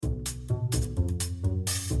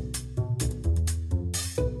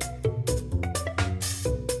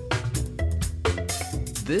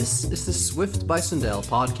This is the Swift by Sundell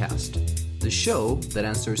podcast, the show that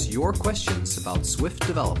answers your questions about Swift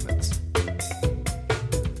development.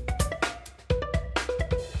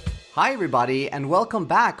 Hi everybody, and welcome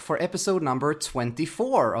back for episode number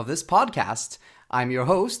 24 of this podcast. I'm your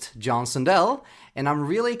host, John Sundell, and I'm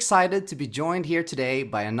really excited to be joined here today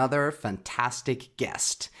by another fantastic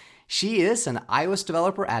guest. She is an iOS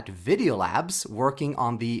developer at Video Labs, working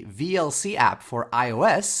on the VLC app for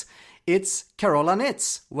iOS. It's Carola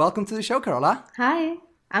Nitz. Welcome to the show, Carola. Hi,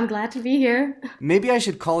 I'm glad to be here. Maybe I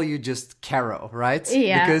should call you just Caro, right?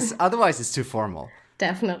 Yeah. Because otherwise it's too formal.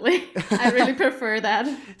 Definitely. I really prefer that.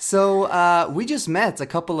 So we just met a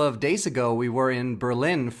couple of days ago. We were in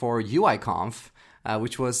Berlin for UIConf,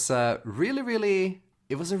 which was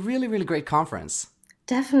it was a really great conference.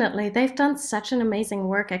 Definitely. They've done such an amazing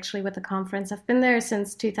work actually with the conference. I've been there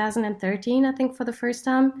since 2013, I think, for the first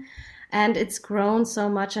time. And it's grown so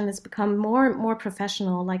much and it's become more and more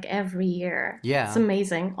professional like every year. Yeah. It's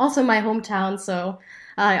amazing. Also my hometown, so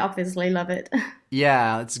I obviously love it.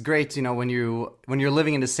 Yeah, it's great, when you're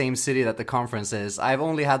living in the same city that the conference is. I've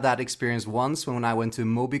only had that experience once when I went to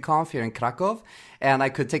MobiConf here in Krakow, and I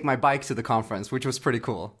could take my bike to the conference, which was pretty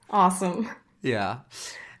cool. Awesome. Yeah.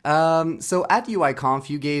 So at UIConf,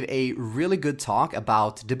 you gave a really good talk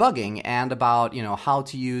about debugging and about, how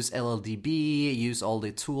to use LLDB, use all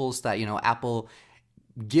the tools that, Apple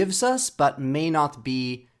gives us, but may not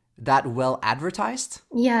be that well advertised.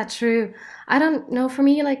 Yeah, true. I don't know. For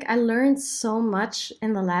me, I learned so much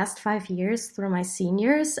in the last 5 years through my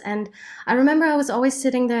seniors. And I remember I was always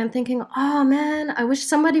sitting there and thinking, oh man, I wish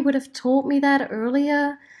somebody would have told me that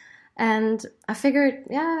earlier. And I figured,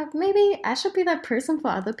 yeah, maybe I should be that person for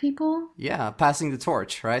other people. Yeah, passing the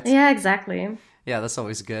torch, right? Yeah, exactly. Yeah, that's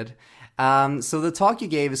always good. So the talk you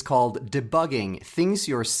gave is called Debugging, Things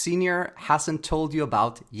Your Senior Hasn't Told You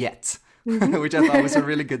About Yet. Which I thought was a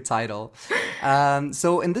really good title.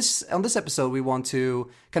 So on this episode, we want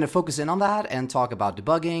to kind of focus in on that and talk about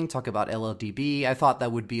debugging, talk about LLDB. I thought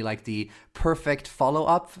that would be like the perfect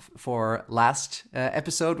follow-up for last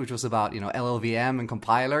episode, which was about, LLVM and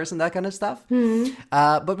compilers and that kind of stuff. Mm-hmm.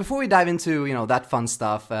 But before we dive into, that fun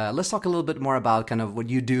stuff, let's talk a little bit more about kind of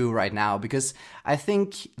what you do right now, because I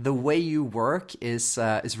think the way you work is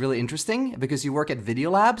really interesting, because you work at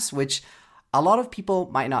Video Labs, which a lot of people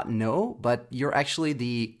might not know, but you're actually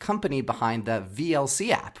the company behind the VLC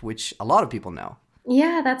app, which a lot of people know.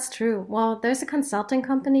 Yeah, that's true. Well, there's a consulting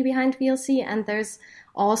company behind VLC, and there's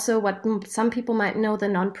also what some people might know, the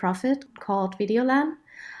nonprofit called Videolan.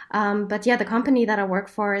 But yeah, the company that I work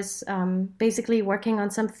for is basically working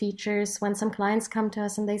on some features when some clients come to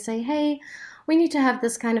us and they say, hey, we need to have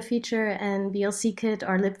this kind of feature, and VLCKit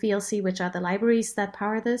or libVLC, which are the libraries that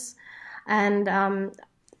power this. And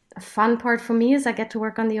a fun part for me is I get to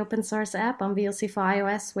work on the open source app on VLC for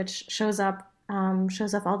iOS, which shows up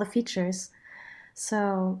all the features.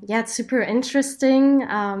 So yeah, it's super interesting,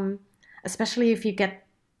 especially if you get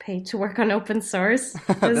paid to work on open source.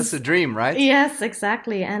 That's a dream, right? Yes,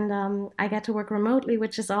 exactly. And I get to work remotely,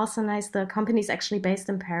 which is also nice. The company's actually based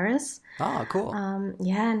in Paris. Oh, cool.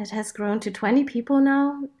 Yeah, and it has grown to 20 people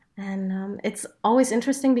now. And it's always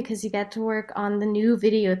interesting because you get to work on the new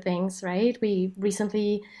video things, right? We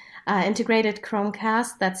recently integrated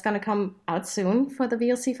Chromecast. That's going to come out soon for the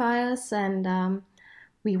VLC files. And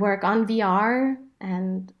we work on VR.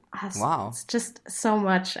 And wow, it's just so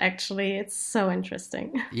much, actually. It's so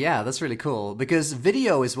interesting. Yeah, that's really cool. Because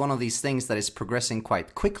video is one of these things that is progressing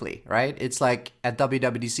quite quickly, right? It's like at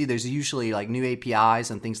WWDC, there's usually like new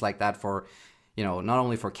APIs and things like that for not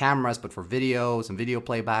only for cameras, but for videos and video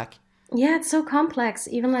playback. Yeah, it's so complex.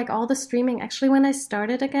 Even like all the streaming. Actually, when I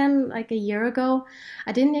started again, like a year ago,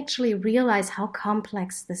 I didn't actually realize how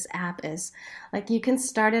complex this app is. Like you can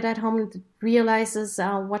start it at home and it realizes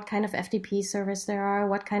what kind of FTP servers there are,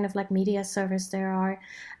 what kind of like media servers there are.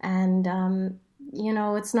 And,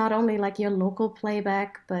 it's not only like your local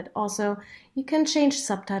playback, but also you can change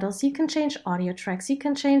subtitles, you can change audio tracks, you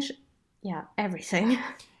can change, everything.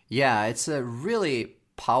 Yeah, it's a really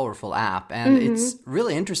powerful app, and it's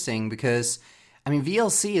really interesting because,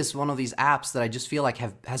 VLC is one of these apps that I just feel like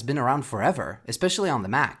has been around forever, especially on the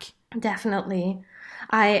Mac. Definitely.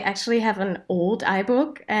 I actually have an old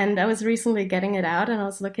iBook, and I was recently getting it out, and I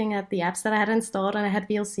was looking at the apps that I had installed, and I had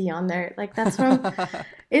VLC on there. Like that's from,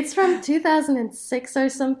 it's from 2006 or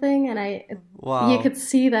something, and you could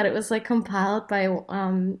see that it was like compiled by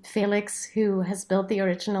Felix, who has built the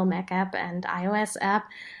original Mac app and iOS app,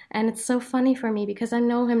 and it's so funny for me because I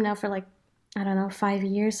know him now for 5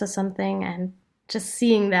 years or something, and just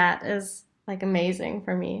seeing that is like amazing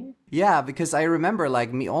for me. Yeah, because I remember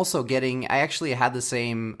like me also getting. I actually had the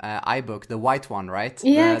same iBook, the white one, right?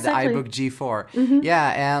 Yeah, The exactly. iBook G4. Hmm.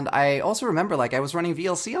 Yeah, and I also remember like I was running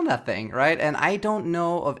VLC on that thing, right? And I don't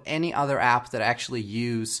know of any other app that I actually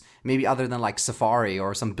use, maybe other than like Safari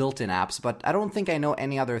or some built-in apps. But I don't think I know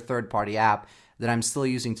any other third-party app that I'm still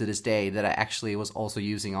using to this day that I actually was also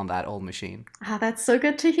using on that old machine. Ah, that's so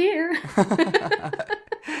good to hear.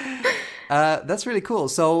 That's really cool.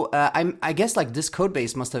 So I guess like this code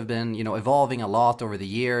base must have been, evolving a lot over the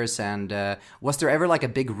years. And was there ever like a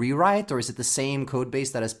big rewrite, or is it the same code base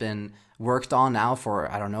that has been worked on now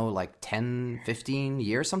for, I don't know, like 10, 15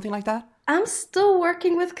 years, something like that? I'm still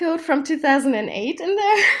working with code from 2008 in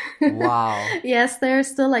there. Wow. Yes, there are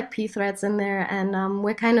still like P threads in there, and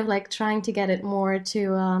we're kind of like trying to get it more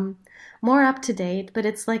up to date. But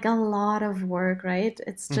it's like a lot of work, right?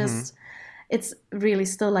 It's really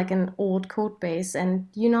still like an old code base, and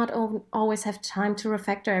you not always have time to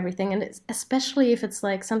refactor everything, and especially if it's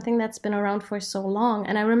like something that's been around for so long.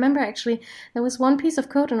 And I remember actually there was one piece of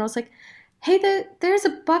code, and I was like, "Hey, there's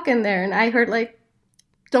a bug in there," and I heard like,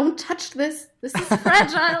 "Don't touch this. This is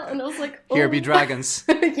fragile." And I was like, "Oh, Here be dragons.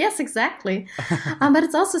 yes, exactly." But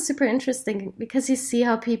it's also super interesting because you see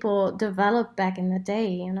how people developed back in the day,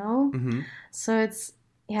 you know. So it's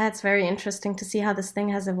very interesting to see how this thing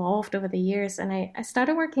has evolved over the years. And I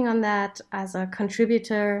started working on that as a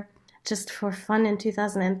contributor just for fun in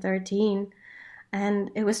 2013.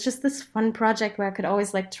 And it was just this fun project where I could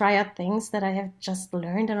always like try out things that I have just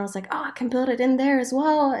learned. And I was like, oh, I can build it in there as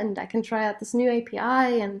well. And I can try out this new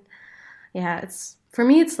API. And yeah, for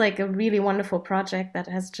me, it's like a really wonderful project that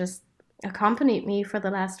has just accompanied me for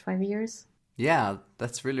the last 5 years. Yeah,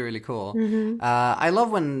 that's really, really cool. I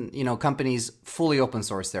love when, companies fully open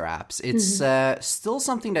source their apps. It's still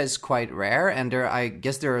something that is quite rare. And I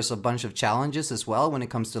guess there's a bunch of challenges as well when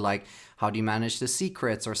it comes to like, how do you manage the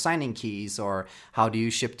secrets or signing keys, or how do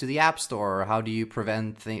you ship to the App Store, or how do you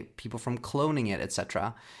prevent people from cloning it,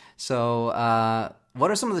 etc. So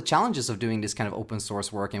what are some of the challenges of doing this kind of open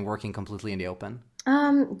source work and working completely in the open?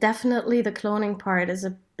 Definitely the cloning part is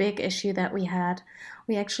a big issue that we had.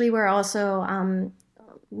 We actually were also,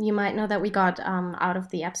 you might know that we got out of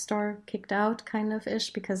the App Store, kicked out kind of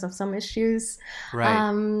ish because of some issues. Right.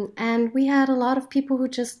 And we had a lot of people who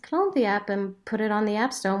just cloned the app and put it on the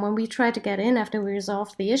App Store. And when we tried to get in after we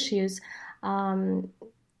resolved the issues,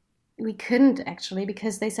 we couldn't actually,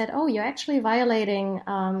 because they said, oh, you're actually violating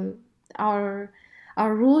our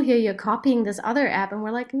rule here. You're copying this other app. And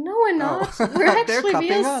we're like, no, we're not. Oh. We're actually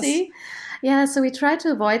copying VLC. us. Yeah, so we tried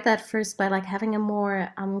to avoid that first by like having a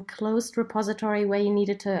more closed repository where you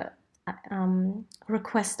needed to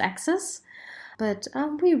request access. But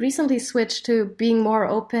we recently switched to being more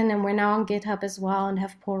open, and we're now on GitHub as well and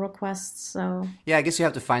have pull requests. So yeah, I guess you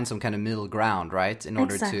have to find some kind of middle ground, right, in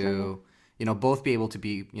order Exactly. to both be able to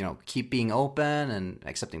be keep being open and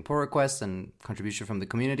accepting pull requests and contribution from the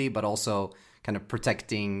community, but also kind of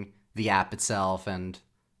protecting the app itself and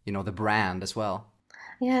the brand as well.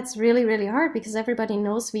 Yeah, it's really, really hard because everybody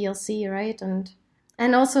knows VLC, right?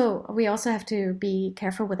 And also we also have to be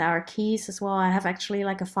careful with our keys as well. I have actually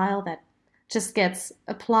like a file that just gets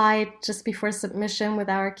applied just before submission with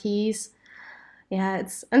our keys. Yeah,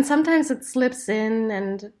 and sometimes it slips in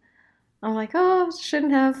and I'm like, oh,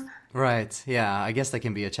 shouldn't have. Right. Yeah, I guess that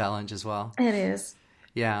can be a challenge as well. It is.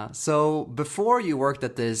 Yeah. So before you worked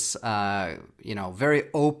at this, very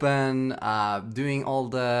open, doing all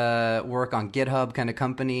the work on GitHub kind of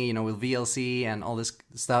company, with VLC and all this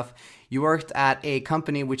stuff, you worked at a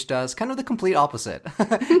company which does kind of the complete opposite,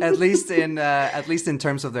 at least in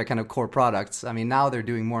terms of their kind of core products. I mean, now they're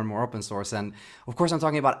doing more and more open source, and of course, I'm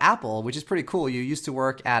talking about Apple, which is pretty cool. You used to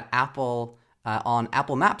work at Apple on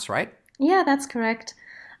Apple Maps, right? Yeah, that's correct.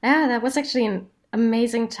 Yeah, that was actually an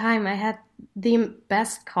amazing time. I had the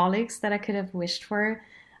best colleagues that I could have wished for.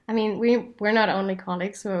 I mean, we're not only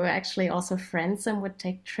colleagues, we were actually also friends and would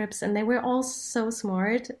take trips, and they were all so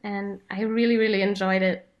smart, and I really, really enjoyed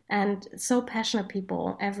it. And so passionate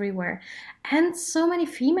people everywhere. And so many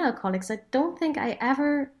female colleagues. I don't think I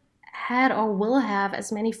ever had or will have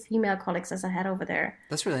as many female colleagues as I had over there.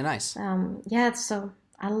 That's really nice. Yeah, so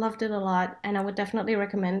I loved it a lot, and I would definitely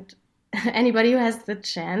recommend anybody who has the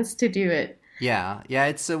chance to do it. Yeah,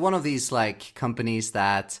 it's one of these like companies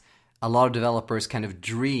that a lot of developers kind of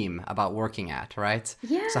dream about working at, right?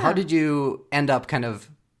 Yeah. So how did you end up kind of,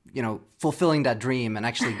 fulfilling that dream and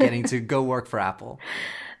actually getting to go work for Apple?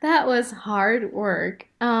 That was hard work.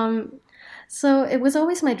 So it was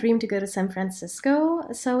always my dream to go to San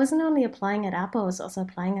Francisco. So I wasn't only applying at Apple, I was also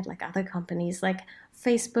applying at like other companies like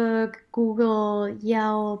Facebook, Google,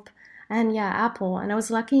 Yelp. And yeah, Apple. And I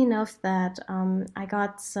was lucky enough that I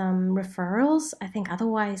got some referrals. I think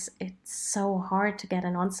otherwise it's so hard to get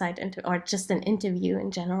an on-site or just an interview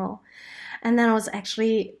in general. And then I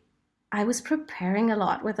was preparing a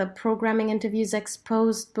lot with a programming interviews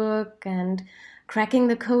exposed book and cracking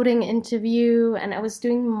the coding interview. And I was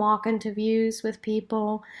doing mock interviews with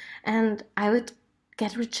people. And I would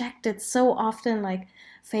get rejected so often. Like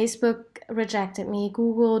Facebook rejected me,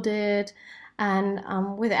 Google did. And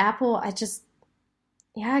with Apple, I guess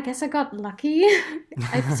I got lucky.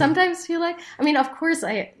 I sometimes feel like, I mean, of course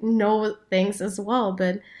I know things as well,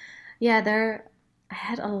 but yeah, I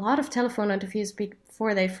had a lot of telephone interviews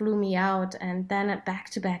before they flew me out, and then at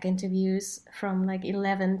back-to-back interviews from like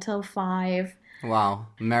 11 till 5. Wow,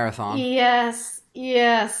 marathon. Yes,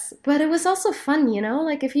 yes. But it was also fun,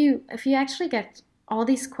 like if you actually get all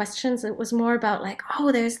these questions, it was more about like,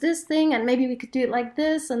 oh, there's this thing, and maybe we could do it like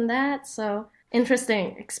this and that. So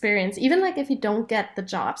interesting experience. Even like if you don't get the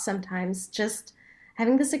job sometimes, just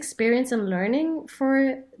having this experience and learning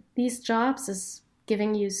for these jobs is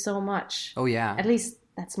giving you so much. Oh, yeah. At least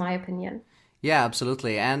that's my opinion. Yeah,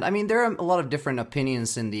 absolutely. And I mean, there are a lot of different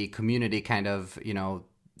opinions in the community kind of,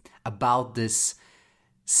 about this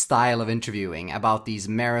style of interviewing, about these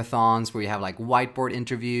marathons where you have like whiteboard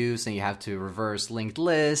interviews and you have to reverse linked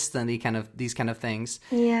lists and these kind of things.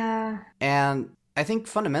 Yeah. And I think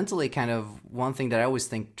fundamentally kind of one thing that I always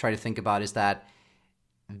try to think about is that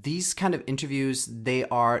these kind of interviews, they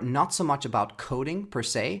are not so much about coding per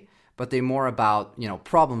se, but they're more about,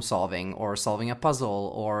 problem solving or solving a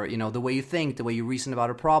puzzle or, the way you think, the way you reason about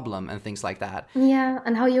a problem and things like that. Yeah,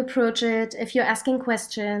 and how you approach it, if you're asking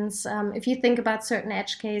questions, if you think about certain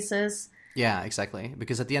edge cases. Yeah, exactly.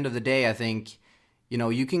 Because at the end of the day, I think,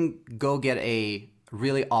 you can go get a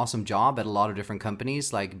really awesome job at a lot of different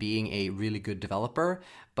companies, like being a really good developer.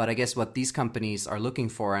 But I guess what these companies are looking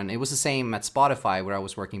for, and it was the same at Spotify where I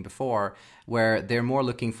was working before, where they're more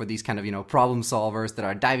looking for these kind of, problem solvers that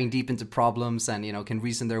are diving deep into problems and, can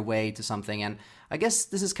reason their way to something. And I guess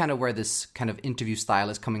this is kind of where this kind of interview style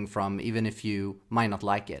is coming from, even if you might not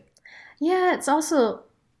like it. Yeah, it's also,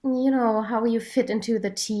 how you fit into the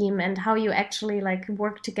team and how you actually like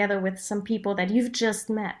work together with some people that you've just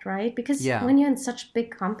met, right? Because when you're in such a big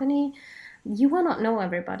company, you will not know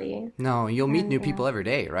everybody. No, you'll meet new people every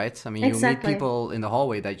day, right? I mean, You'll meet people in the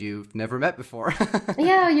hallway that you've never met before.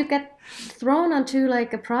 Yeah, you get thrown onto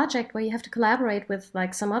like a project where you have to collaborate with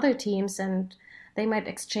like some other teams and they might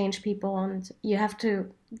exchange people and you have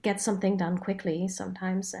to get something done quickly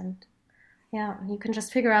sometimes. And yeah, you can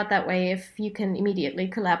just figure out that way if you can immediately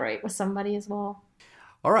collaborate with somebody as well.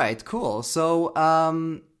 All right, cool. So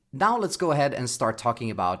now let's go ahead and start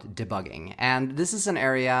talking about debugging. And this is an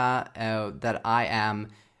area that I am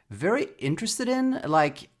very interested in.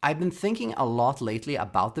 Like, I've been thinking a lot lately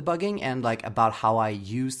about debugging and like about how I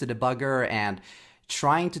use the debugger and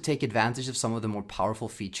trying to take advantage of some of the more powerful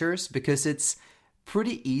features, because it's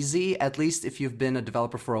pretty easy, at least if you've been a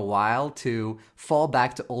developer for a while, to fall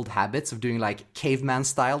back to old habits of doing like caveman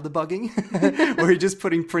style debugging, where you're just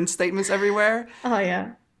putting print statements everywhere. Oh,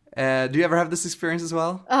 yeah. Do you ever have this experience as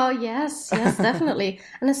well? Oh, yes, definitely.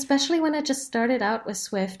 And especially when I just started out with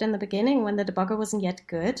Swift in the beginning, when the debugger wasn't yet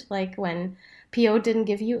good, like when PO didn't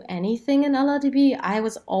give you anything in LLDB, I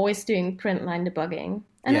was always doing print line debugging.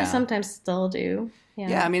 And I sometimes still do.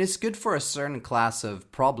 Yeah, I mean, it's good for a certain class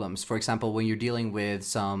of problems. For example, when you're dealing with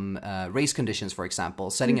some race conditions, for example,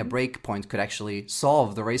 setting a breakpoint could actually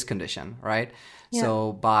solve the race condition, right? Yeah.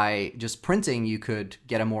 So by just printing, you could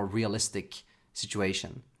get a more realistic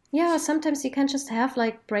situation. Yeah, sometimes you can just have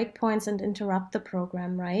like breakpoints and interrupt the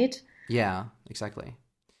program, right? Yeah, exactly.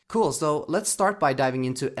 Cool, so let's start by diving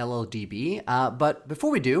into LLDB. But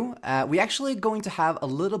before we do, we're actually going to have a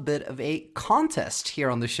little bit of a contest here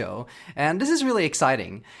on the show. And this is really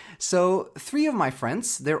exciting. So 3 of my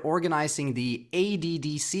friends, they're organizing the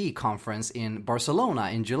ADDC conference in Barcelona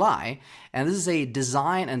in July. And this is a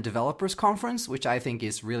design and developers conference, which I think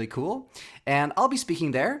is really cool. And I'll be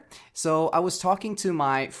speaking there. So I was talking to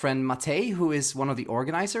my friend Matej, who is one of the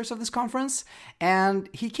organizers of this conference. And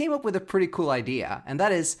he came up with a pretty cool idea. And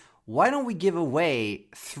that is, why don't we give away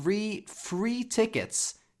 3 free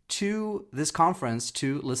tickets to this conference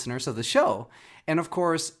to listeners of the show? And of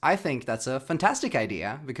course, I think that's a fantastic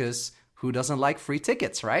idea, because who doesn't like free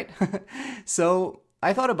tickets, right? So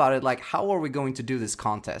I thought about it, like, how are we going to do this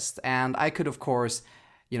contest? And I could, of course,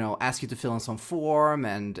 ask you to fill in some form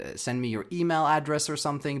and send me your email address or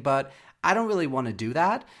something, but I don't really want to do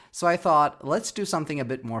that. So I thought, let's do something a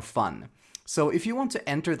bit more fun. So if you want to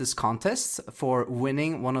enter this contest for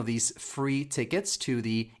winning one of these free tickets to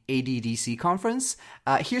the ADDC conference,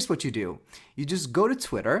 here's what you do. You just go to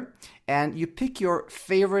Twitter and you pick your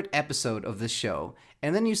favorite episode of the show.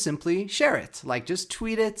 And then you simply share it. Like just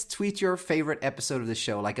tweet your favorite episode of the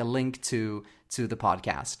show, like a link to the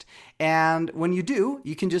podcast. And when you do,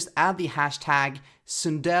 you can just add the hashtag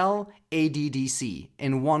SundelADDC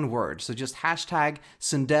in one word. So just hashtag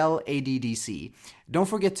SundelADDC. Don't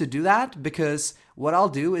forget to do that, because what I'll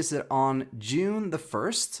do is that on June the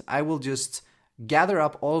 1st, I will just gather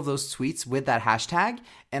up all of those tweets with that hashtag,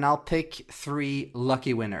 and I'll pick 3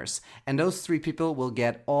 lucky winners. And those 3 people will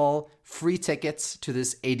get all free tickets to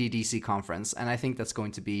this ADDC conference. And I think that's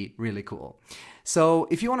going to be really cool. So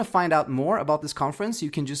if you want to find out more about this conference, you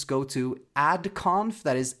can just go to adconf,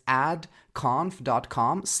 that is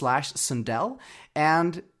adconf.com/Sundell.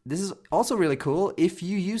 And this is also really cool. If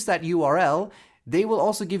you use that URL, they will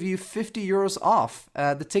also give you 50 euros off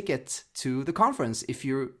the ticket to the conference if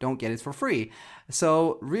you don't get it for free.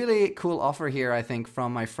 So really cool offer here, I think,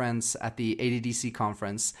 from my friends at the ADDC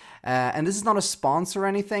conference. And this is not a sponsor or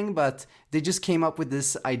anything, but they just came up with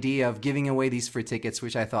this idea of giving away these free tickets,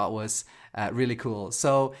 which I thought was really cool.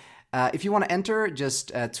 So if you want to enter,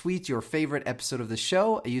 just tweet your favorite episode of the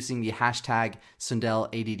show using the hashtag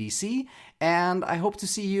SundelADDC. And I hope to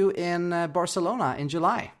see you in Barcelona in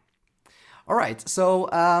July. All right, so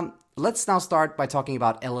let's now start by talking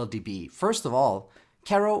about LLDB. First of all,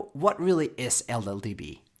 Caro, what really is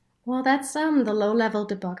LLDB? Well, that's the low-level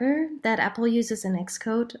debugger that Apple uses in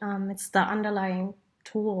Xcode. It's the underlying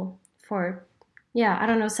tool for,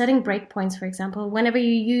 setting breakpoints, for example. Whenever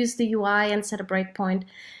you use the UI and set a breakpoint,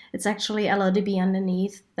 it's actually LLDB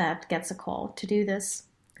underneath that gets a call to do this.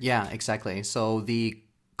 Yeah, exactly. So the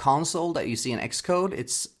console that you see in Xcode,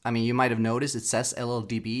 you might have noticed it says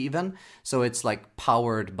LLDB even. So it's like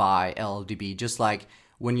powered by LLDB, just like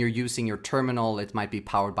when you're using your terminal, it might be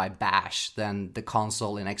powered by Bash. Then the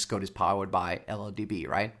console in Xcode is powered by LLDB,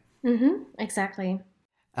 right? Mm-hmm, exactly.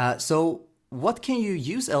 So what can you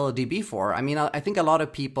use LLDB for? I mean, I think a lot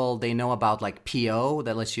of people, they know about like PO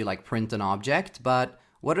that lets you like print an object, but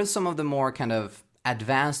what are some of the more kind of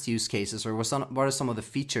advanced use cases, or what are some of the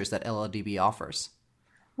features that LLDB offers?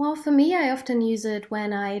 Well, for me, I often use it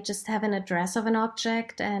when I just have an address of an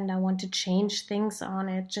object and I want to change things on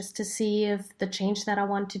it, just to see if the change that I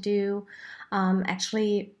want to do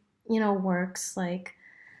actually, works. Like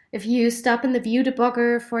if you stop in the view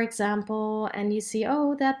debugger, for example, and you see,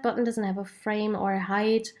 oh, that button doesn't have a frame or a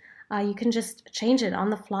height, you can just change it on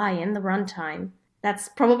the fly in the runtime. That's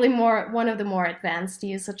probably one of the more advanced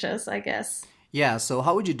usages, I guess. Yeah, so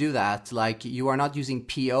how would you do that? Like, you are not using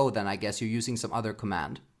PO then, I guess. You're using some other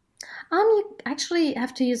command. You actually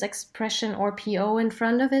have to use expression or PO in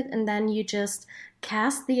front of it, and then you just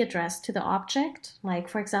cast the address to the object. Like,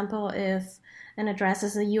 for example, if an address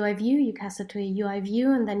is a UI view, you cast it to a UI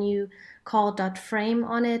view, and then you call .frame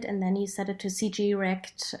on it, and then you set it to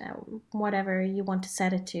cgrect, whatever you want to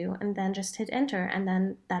set it to, and then just hit enter, and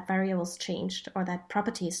then that variable is changed, or that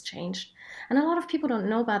property is changed. And a lot of people don't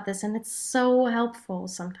know about this, and it's so helpful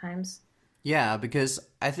sometimes. Yeah, because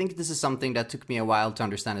I think this is something that took me a while to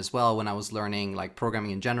understand as well when I was learning like programming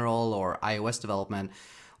in general or iOS development,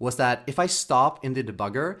 was that if I stop in the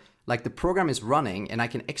debugger, like the program is running and I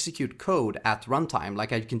can execute code at runtime,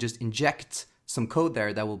 like I can just inject some code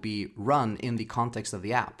there that will be run in the context of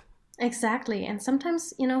the app. Exactly. And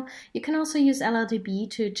sometimes, you can also use LLDB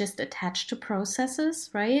to just attach to processes,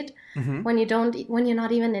 right? Mm-hmm. When you're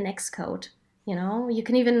not even in Xcode. You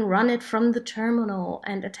can even run it from the terminal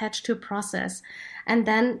and attach to a process. And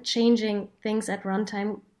then changing things at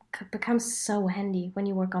runtime becomes so handy when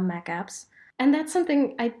you work on Mac apps. And that's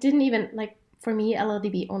something I didn't even, for me,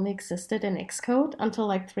 LLDB only existed in Xcode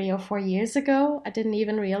until 3 or 4 years ago. I didn't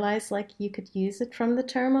even realize you could use it from the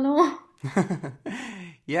terminal.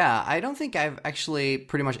 Yeah, I don't think I've actually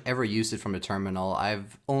pretty much ever used it from the terminal.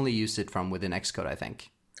 I've only used it from within Xcode, I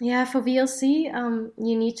think. Yeah, for VLC,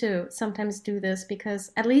 you need to sometimes do this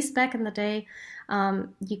because at least back in the day,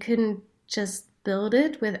 you couldn't just build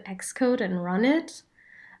it with Xcode and run it.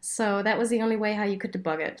 So that was the only way how you could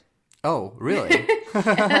debug it. Oh, really?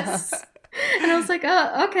 Yes. And I was like,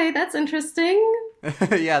 oh, okay, that's interesting.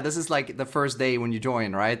 Yeah, this is like the first day when you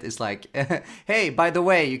join, right? It's like, hey, by the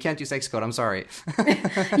way, you can't use Xcode. I'm sorry.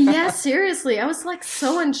 Yeah, seriously. I was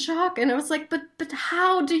so in shock. And I was like, but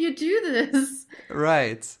how do you do this?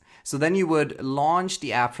 Right. So then you would launch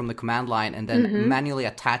the app from the command line and then manually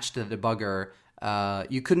attach the debugger.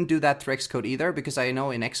 You couldn't do that through Xcode either, because I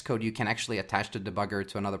know in Xcode you can actually attach the debugger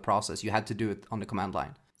to another process. You had to do it on the command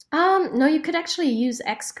line. No, you could actually use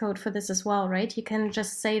Xcode for this as well, right? You can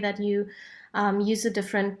just say that you use a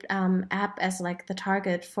different app as the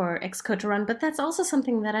target for Xcode to run. But that's also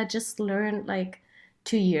something that I just learned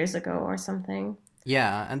 2 years ago or something.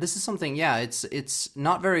 Yeah, and this is something, yeah, it's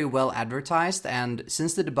not very well advertised, and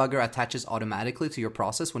since the debugger attaches automatically to your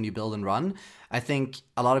process when you build and run, I think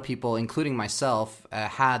a lot of people, including myself,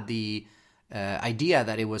 had the idea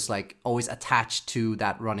that it was like always attached to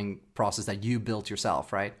that running process that you built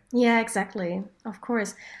yourself, right? Yeah, exactly. Of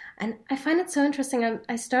course. And I find it so interesting.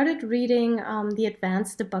 I started reading the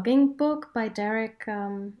Advanced Debugging book by Derek.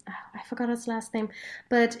 I forgot his last name,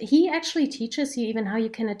 but he actually teaches you even how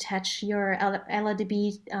you can attach your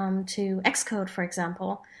LLDB to Xcode, for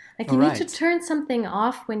example. Like you need to turn something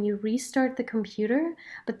off when you restart the computer,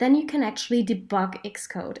 but then you can actually debug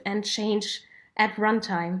Xcode and change at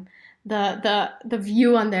runtime the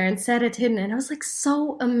view on there and set it hidden. And I was like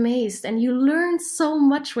so amazed. And you learn so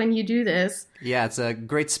much when you do this. Yeah, it's a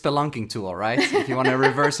great spelunking tool, right? If you want to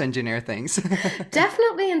reverse engineer things.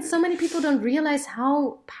 Definitely. And so many people don't realize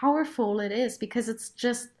how powerful it is because it's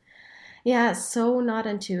just, yeah, so not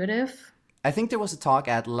intuitive. I think there was a talk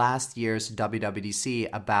at last year's WWDC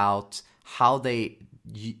about how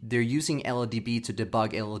they're using LLDB to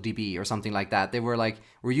debug LLDB or something like that. They were like,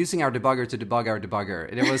 we're using our debugger to debug our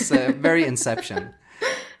debugger. It was very Inception.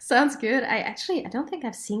 Sounds good. I don't think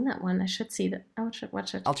I've seen that one. I should see that. I should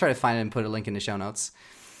watch it. I'll try to find it and put a link in the show notes.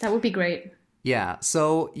 That would be great. Yeah,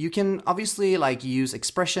 so you can obviously like use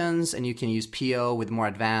expressions and you can use PO with more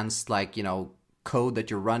advanced like, code that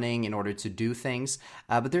you're running in order to do things.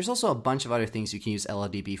 But there's also a bunch of other things you can use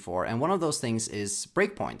LLDB for. And one of those things is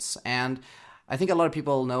breakpoints. And I think a lot of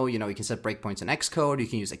people know, you can set breakpoints in Xcode. You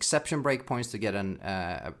can use exception breakpoints to get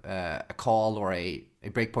a call or a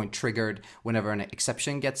breakpoint triggered whenever an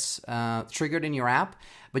exception gets triggered in your app.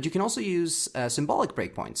 But you can also use symbolic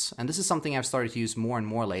breakpoints. And this is something I've started to use more and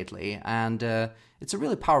more lately. And it's a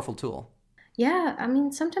really powerful tool. Yeah, I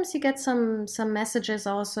mean, sometimes you get some messages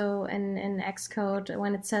also in Xcode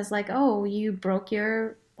when it says like, oh, you broke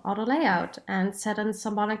your auto layout and set a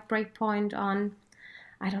symbolic breakpoint on,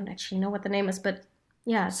 I don't actually know what the name is, but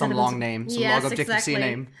yeah. Some long name, some yes, log Objective-C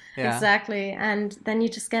name. Yeah. Exactly. And then you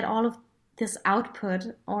just get all of this output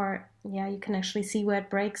or yeah, you can actually see where it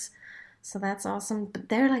breaks. So that's awesome. But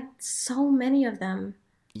there are like so many of them.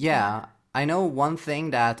 Yeah. I know one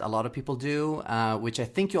thing that a lot of people do, which I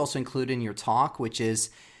think you also include in your talk, which is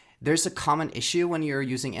there's a common issue when you're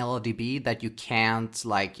using LLDB that you can't,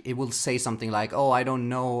 like, it will say something like, oh, I don't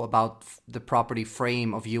know about the property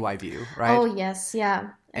frame of UI view, right? Oh, yes,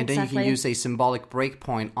 yeah. And then you can use a symbolic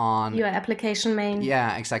breakpoint on your application main.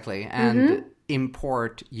 Yeah, exactly. And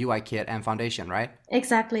import UIKit and Foundation, right?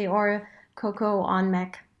 Exactly. Or Cocoa on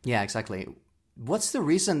Mac. Yeah, exactly. What's the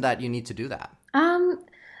reason that you need to do that?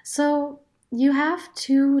 So you have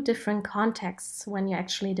two different contexts when you're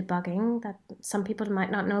actually debugging that some people might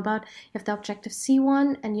not know about. You have the Objective-C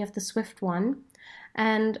one and you have the Swift one.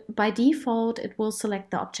 And by default, it will select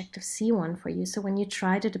the Objective-C one for you. So when you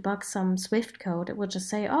try to debug some Swift code, it will just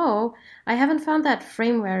say, oh, I haven't found that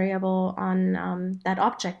frame variable on that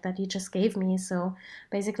object that you just gave me. So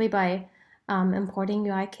basically by importing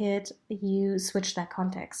UIKit, you switch that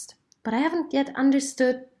context. But I haven't yet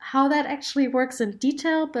understood how that actually works in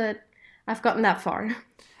detail, but I've gotten that far.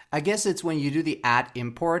 I guess it's when you do the at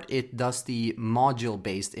import, it does the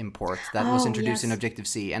module-based import that was introduced in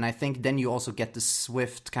Objective-C. And I think then you also get the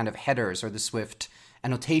Swift kind of headers or the Swift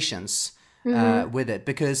annotations with it.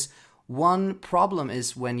 Because one problem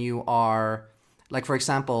is when you are, like for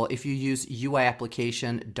example, if you use UI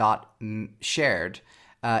application .shared,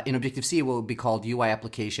 in Objective-C, it will be called UI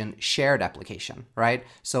application shared application, right?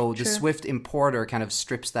 So the Swift importer kind of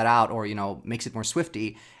strips that out or, makes it more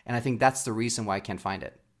Swifty. And I think that's the reason why I can't find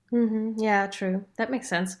it. Yeah, true. That makes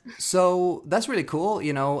sense. So that's really cool.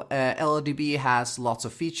 LLDB has lots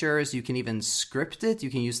of features. You can even script it.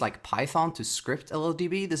 You can use like Python to script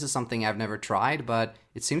LLDB. This is something I've never tried, but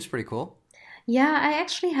it seems pretty cool. Yeah, I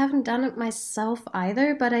actually haven't done it myself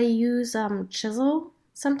either, but I use Chisel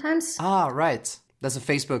sometimes. Ah, right. That's a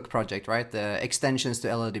Facebook project, right? The extensions to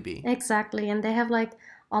LLDB. Exactly. And they have like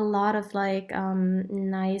a lot of like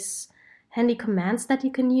nice handy commands that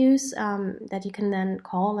you can use that you can then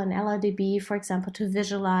call an LLDB, for example, to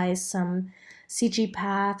visualize some CG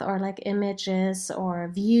path or like images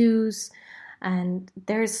or views. And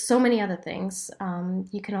there's so many other things.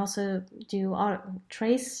 You can also do auto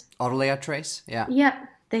layout trace, yeah. Yeah,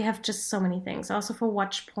 they have just so many things. Also for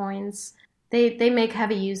watch points. They make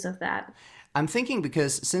heavy use of that. I'm thinking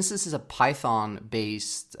because since this is a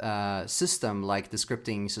Python-based system, like the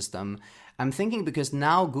scripting system, I'm thinking because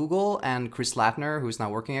now Google and Chris Lattner, who's now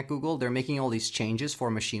working at Google, they're making all these changes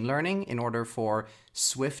for machine learning in order for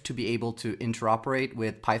Swift to be able to interoperate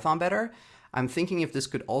with Python better. I'm thinking if this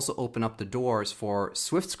could also open up the doors for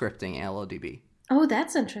Swift scripting in LLDB. Oh,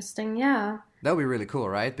 that's interesting. Yeah. That would be really cool,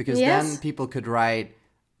 right? Because then Yes. people could write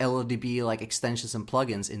LLDB like extensions and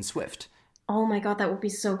plugins in Swift. Oh my God, that would be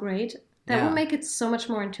so great. That would Yeah. make it so much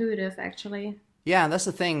more intuitive, actually. Yeah, and that's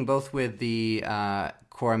the thing, both with the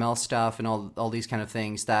Core ML stuff and all these kind of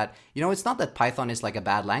things, that, it's not that Python is like a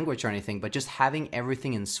bad language or anything, but just having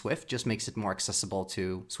everything in Swift just makes it more accessible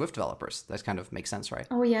to Swift developers. That kind of makes sense, right?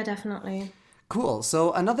 Oh, yeah, definitely. Cool.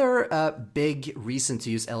 So another big reason to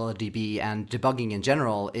use LLDB and debugging in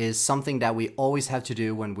general is something that we always have to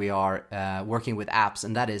do when we are working with apps,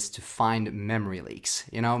 and that is to find memory leaks.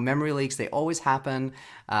 Memory leaks, they always happen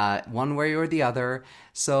one way or the other.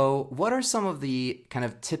 So what are some of the kind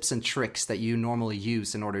of tips and tricks that you normally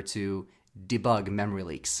use in order to debug memory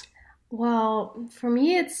leaks? Well, for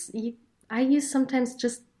me, I use sometimes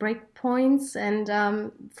just breakpoints, and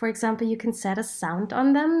for example, you can set a sound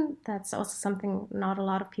on them. That's also something not a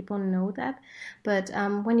lot of people know that. But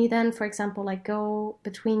when you then, for example, like go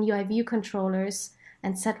between UI view controllers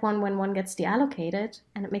and set one when one gets deallocated,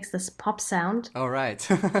 and it makes this pop sound. Oh, right.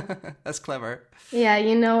 That's clever. Yeah,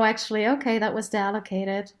 actually, okay, that was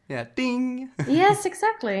deallocated. Yeah, ding. Yes,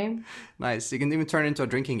 exactly. Nice. You can even turn it into a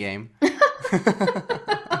drinking game. Oh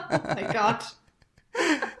my God.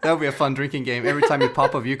 That would be a fun drinking game every time you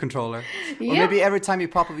pop a view controller. Or Yep. maybe every time you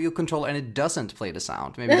pop a view controller and it doesn't play the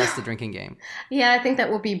sound. Maybe that's the drinking game. Yeah, I think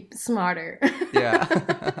that would be smarter.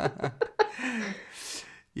 Yeah.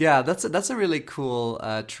 Yeah, that's a really cool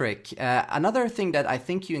trick. Another thing that I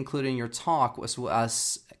think you included in your talk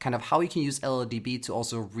was kind of how you can use LLDB to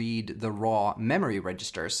also read the raw memory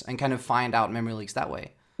registers and kind of find out memory leaks that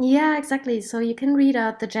way. Yeah, exactly. So you can read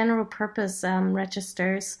out the general purpose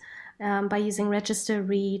registers by using register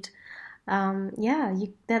read.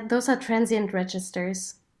 Those are transient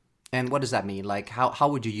registers. And what does that mean? Like, how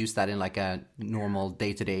would you use that in like a normal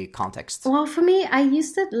day-to-day context? Well, for me, I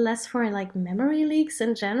used it less for like memory leaks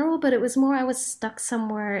in general, but it was more I was stuck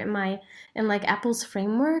somewhere in like Apple's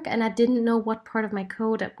framework, and I didn't know what part of my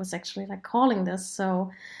code that was actually like calling this. So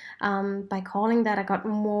by calling that, I got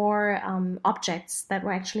more objects that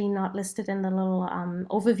were actually not listed in the little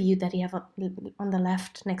overview that you have on the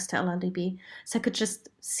left next to LLDB. So I could just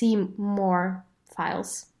see more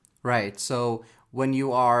files. Right. So when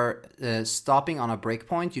you are stopping on a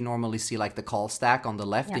breakpoint, you normally see like the call stack on the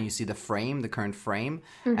left, Yeah. and you see the frame, the current frame.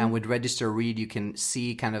 And with register read, you can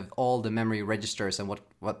see kind of all the memory registers and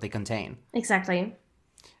what they contain. Exactly.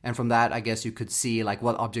 And from that, I guess you could see like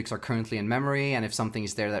what objects are currently in memory, and if something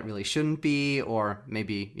is there that really shouldn't be, or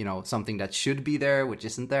maybe, something that should be there, which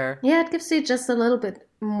isn't there. Yeah, it gives you just a little bit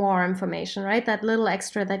more information, right? That little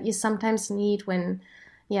extra that you sometimes need when,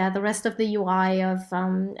 the rest of the UI of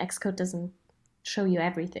Xcode doesn't show you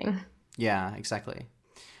everything. Yeah, exactly.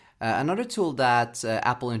 Another tool that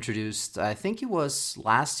Apple introduced, I think it was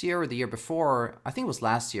last year or the year before, I think it was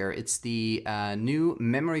last year, it's the new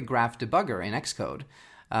Memory Graph Debugger in Xcode,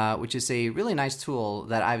 which is a really nice tool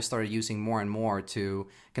that I've started using more and more to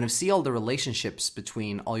kind of see all the relationships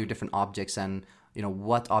between all your different objects and,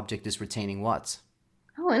 what object is retaining what.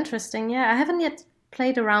 Oh, interesting. Yeah, I haven't yet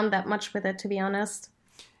played around that much with it, to be honest.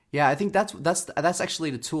 Yeah, I think that's actually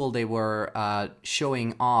the tool they were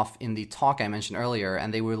showing off in the talk I mentioned earlier,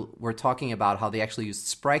 and they were talking about how they actually used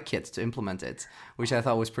SpriteKit to implement it, which I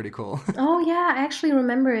thought was pretty cool. Oh, yeah, I actually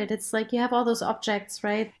remember it. It's like you have all those objects,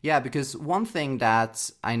 right? Yeah, because one thing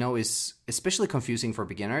that I know is especially confusing for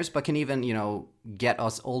beginners, but can even, get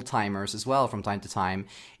us old timers as well from time to time,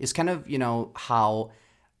 is kind of, how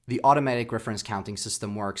the automatic reference counting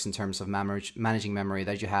system works in terms of managing memory,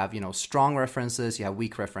 that you have, strong references, you have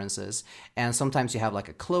weak references, and sometimes you have like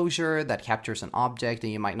a closure that captures an object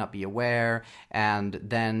and you might not be aware. And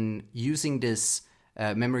then using this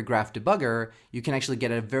memory graph debugger, you can actually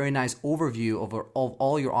get a very nice overview of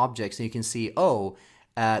all your objects, and you can see,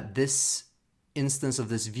 this instance of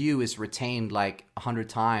this view is retained like 100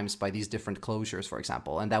 times by these different closures, for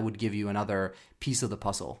example, and that would give you another piece of the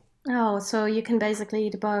puzzle. Oh, so you can basically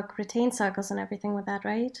debug retain circles and everything with that,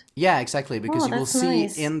 right? Yeah, exactly, because you will that's see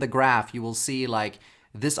nice. in the graph, you will see like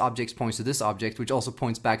this object points to this object, which also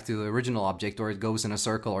points back to the original object, or it goes in a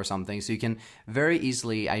circle or something. So you can very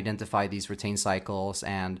easily identify these retain cycles,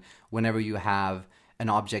 and whenever you have an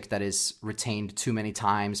object that is retained too many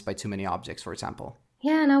times by too many objects, for example.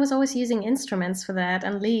 Yeah, and I was always using instruments for that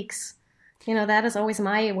and leaks. That is always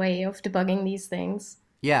my way of debugging these things.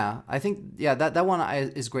 Yeah, I think, that one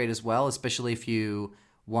is great as well, especially if you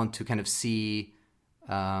want to kind of see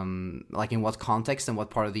like in what context and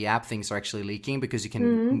what part of the app things are actually leaking, because you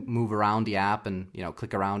can move around the app and,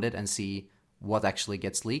 click around it and see what actually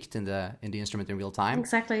gets leaked in the instrument in real time.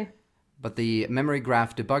 Exactly. But the memory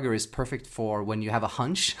graph debugger is perfect for when you have a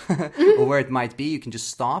hunch or where it might be. You can just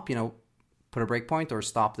stop, put a breakpoint or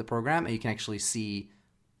stop the program, and you can actually see,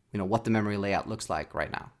 what the memory layout looks like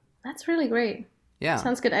right now. That's really great. Yeah.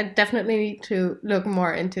 Sounds good. I definitely need to look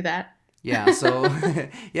more into that. Yeah. So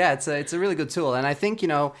yeah, it's a really good tool. And I think,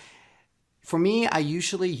 for me, I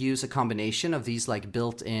usually use a combination of these like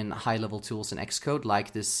built-in high-level tools in Xcode,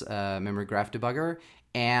 like this memory graph debugger,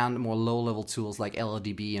 and more low-level tools like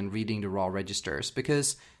LLDB and reading the raw registers,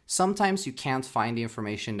 because sometimes you can't find the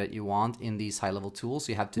information that you want in these high-level tools.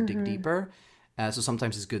 You have to dig deeper. So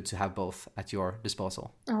sometimes it's good to have both at your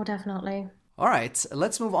disposal. Oh, definitely. All right,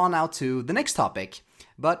 let's move on now to the next topic.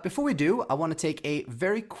 But before we do, I want to take a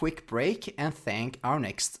very quick break and thank our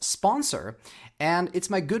next sponsor. And it's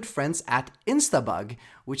my good friends at Instabug,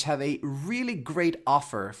 which have a really great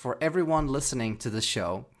offer for everyone listening to the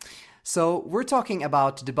show. So we're talking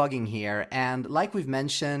about debugging here. And like we've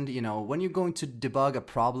mentioned, when you're going to debug a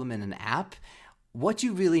problem in an app, what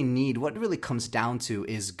you really need, what really comes down to,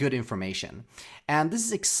 is good information. And this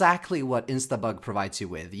is exactly what Instabug provides you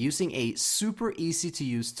with, using a super easy to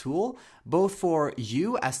use tool, both for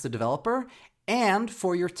you as the developer and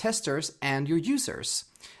for your testers and your users.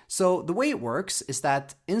 So the way it works is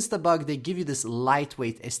that Instabug, they give you this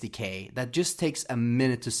lightweight SDK that just takes a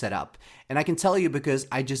minute to set up. And I can tell you because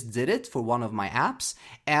I just did it for one of my apps,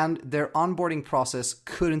 and their onboarding process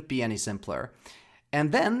couldn't be any simpler.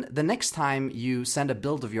 And then the next time you send a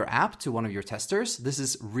build of your app to one of your testers, this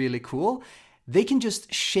is really cool, they can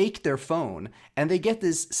just shake their phone and they get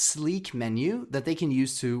this sleek menu that they can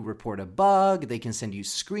use to report a bug. They can send you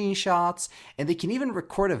screenshots, and they can even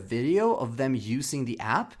record a video of them using the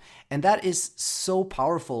app. And that is so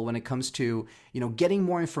powerful when it comes to, getting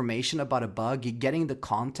more information about a bug, getting the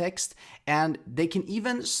context, and they can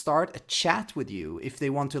even start a chat with you if they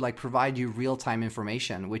want to provide you real-time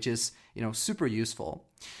information, which is, super useful.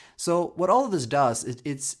 So what all of this does,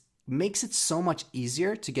 it's makes it so much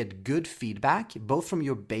easier to get good feedback, both from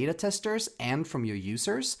your beta testers and from your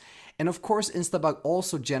users. And of course, Instabug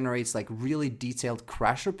also generates really detailed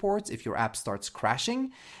crash reports if your app starts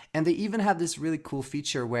crashing. And they even have this really cool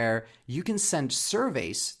feature where you can send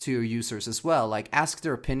surveys to your users as well, like ask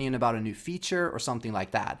their opinion about a new feature or something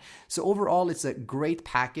like that. So overall, it's a great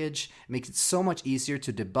package. It makes it so much easier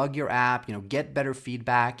to debug your app, get better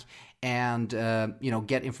feedback, and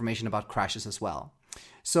get information about crashes as well.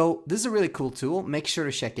 So this is a really cool tool. Make sure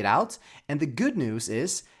to check it out. And the good news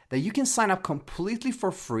is that you can sign up completely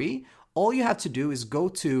for free. All you have to do is go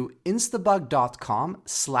to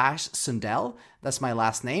instabug.com/Sundell. That's my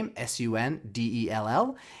last name,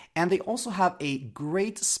 Sundell. And they also have a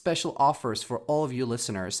great special offers for all of you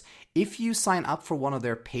listeners. If you sign up for one of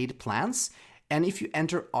their paid plans, and if you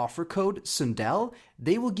enter offer code Sundell,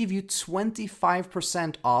 they will give you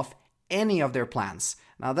 25% off any of their plans.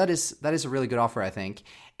 Now that is a really good offer, I think.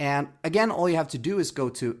 And again, all you have to do is go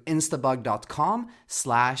to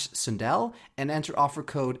instabug.com/Sundell and enter offer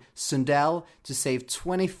code Sundell to save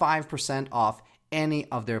 25% off any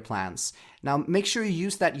of their plans. Now, make sure you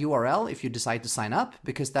use that URL if you decide to sign up,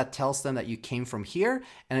 because that tells them that you came from here,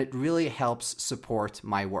 and it really helps support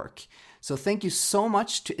my work. So thank you so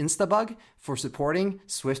much to Instabug for supporting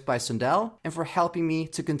Swift by Sundell and for helping me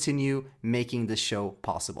to continue making this show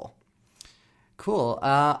possible. Cool.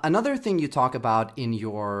 Another thing you talk about in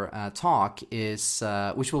your talk is,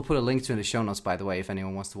 which we'll put a link to in the show notes, by the way, if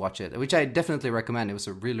anyone wants to watch it, which I definitely recommend. It was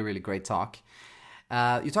a really, really great talk.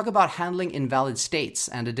 You talk about handling invalid states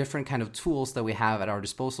and the different kind of tools that we have at our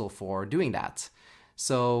disposal for doing that.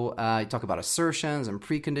 So you talk about assertions and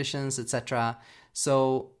preconditions, etc.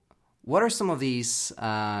 So what are some of these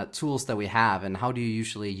tools that we have, and how do you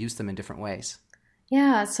usually use them in different ways?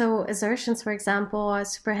 Yeah, so assertions, for example, are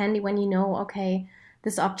super handy when okay,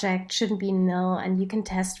 this object shouldn't be null, and you can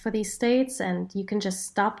test for these states, and you can just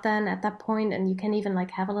stop then at that point, and you can even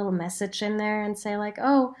have a little message in there and say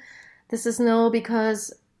oh, this is null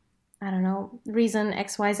because, I don't know, reason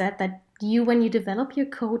XYZ that you, when you develop your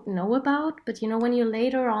code, know about, but when you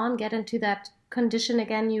later on get into that condition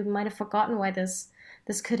again, you might have forgotten why this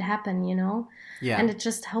could happen, Yeah. And it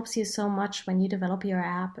just helps you so much when you develop your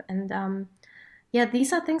app. And yeah,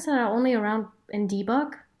 these are things that are only around in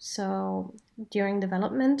debug, so during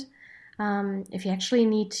development. If you actually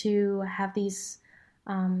need to have these,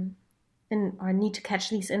 or need to catch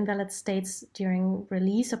these invalid states during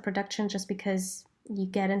release or production, just because you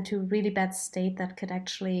get into really bad state that could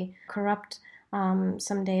actually corrupt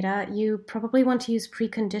some data, you probably want to use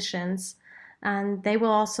preconditions, and they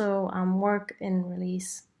will also work in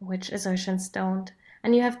release, which assertions don't.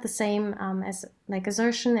 And you have the same as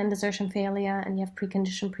assertion and assertion failure, and you have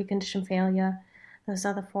precondition failure. Those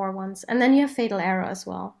are the 4 ones. And then you have fatal error as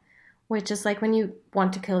well, which is like when you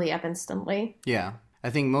want to kill the app instantly. Yeah. I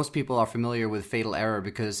think most people are familiar with fatal error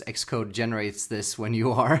because Xcode generates this when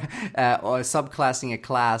you are or subclassing a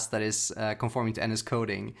class that is conforming to NS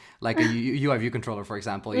coding, like a UI view controller, for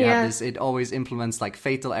example. You have this; it always implements like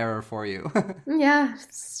fatal error for you. Yeah,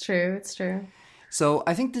 it's true. It's true. So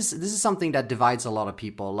I think this is something that divides a lot of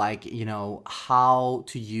people, like, you know, how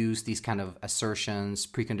to use these kind of assertions,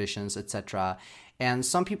 preconditions, etc. And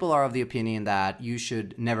some people are of the opinion that you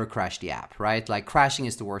should never crash the app, right? Like crashing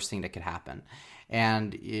is the worst thing that could happen.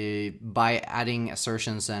 And by adding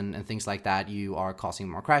assertions and things like that, you are causing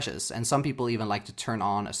more crashes. And some people even like to turn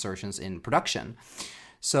on assertions in production.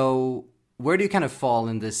 So where do you kind of fall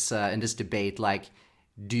in this debate? Like,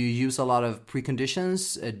 do you use a lot of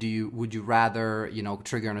preconditions? Would you rather, you know,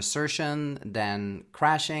 trigger an assertion than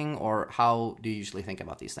crashing, or how do you usually think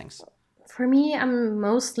about these things? For me, I'm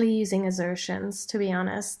mostly using assertions, to be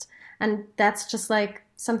honest. And that's just like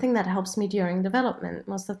something that helps me during development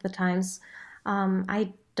most of the times.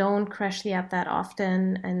 I don't crash the app that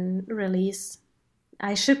often and release.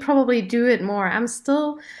 I should probably do it more.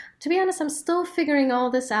 To be honest, I'm still figuring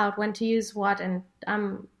all this out, when to use what, and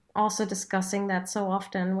I'm also discussing that so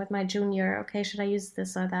often with my junior. Okay, should I use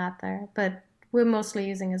this or that there? But we're mostly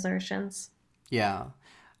using assertions. Yeah.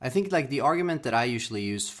 I think like the argument that I usually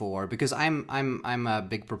use because I'm a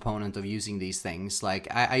big proponent of using these things. Like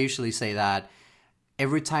I usually say that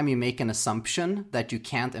every time you make an assumption that you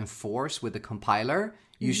can't enforce with the compiler,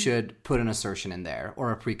 you should put an assertion in there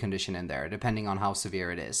or a precondition in there, depending on how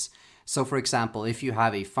severe it is. So for example, if you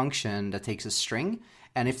have a function that takes a string,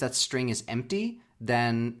 and if that string is empty,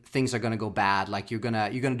 then things are going to go bad. Like you're going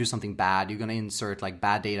to do something bad. You're going to insert like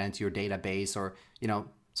bad data into your database, or, you know,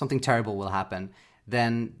 something terrible will happen.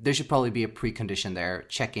 Then there should probably be a precondition there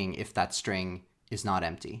checking if that string is not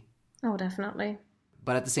empty. Oh, definitely.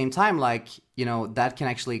 But at the same time, like, you know, that can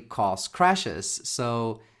actually cause crashes.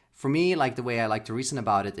 So for me, like the way I like to reason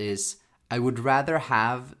about it is I would rather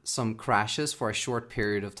have some crashes for a short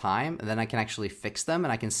period of time, and then I can actually fix them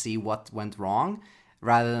and I can see what went wrong,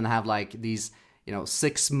 rather than have like these, you know,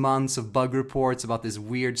 6 months of bug reports about this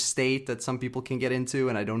weird state that some people can get into,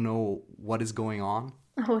 and I don't know what is going on.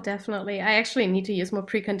 Oh, definitely. I actually need to use more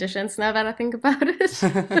preconditions now that I think about it.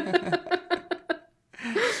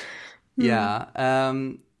 Yeah.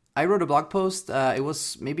 I wrote a blog post. It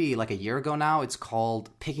was maybe like a year ago now. It's called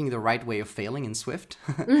Picking the Right Way of Failing in Swift.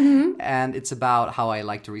 And it's about how I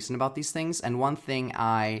like to reason about these things. And one thing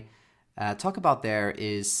I talk about there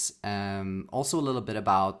is also a little bit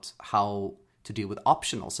about how to deal with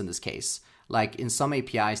optionals in this case. Like in some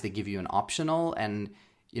APIs, they give you an optional. And,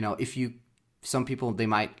 you know, some people, they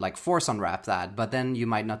might like force unwrap that, but then you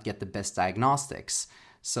might not get the best diagnostics.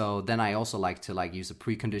 So then I also like to like use a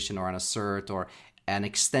precondition or an assert or an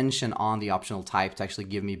extension on the optional type to actually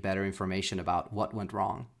give me better information about what went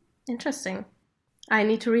wrong. Interesting. I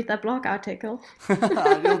need to read that blog article.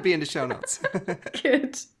 It'll be in the show notes.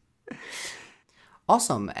 Good.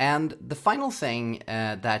 Awesome. And the final thing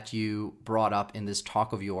that you brought up in this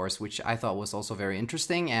talk of yours, which I thought was also very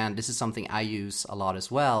interesting, and this is something I use a lot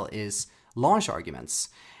as well, is launch arguments.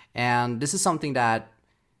 And this is something that,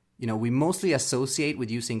 you know, we mostly associate with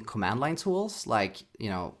using command line tools, like, you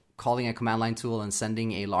know, calling a command line tool and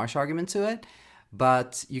sending a launch argument to it.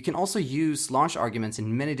 But you can also use launch arguments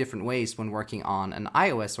in many different ways when working on an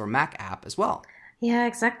iOS or Mac app as well. Yeah,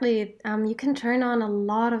 exactly. You can turn on a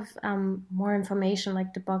lot of more information,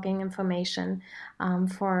 like debugging information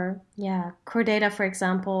for, Core Data, for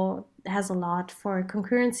example, has a lot for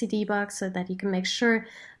concurrency debug, so that you can make sure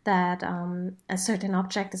that a certain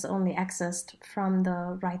object is only accessed from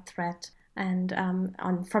the right thread and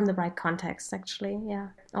from the right context, actually. Yeah.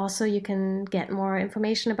 Also, you can get more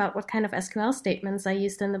information about what kind of SQL statements I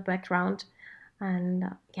used in the background. And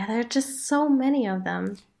there are just so many of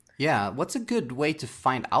them. Yeah. What's a good way to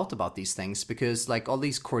find out about these things? Because like all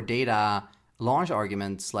these core data launch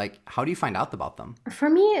arguments, like how do you find out about them?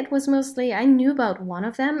 For me, it was mostly, I knew about one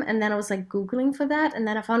of them, and then I was like Googling for that, and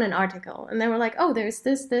then I found an article, and they were like, oh, there's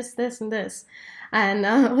this, and this. And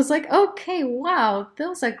I was like, okay, wow,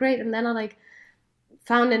 those are great. And then I like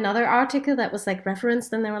found another article that was like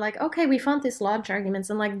referenced, and they were like, okay, we found these launch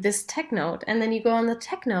arguments in like this tech node. And then you go on the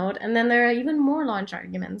tech node, and then there are even more launch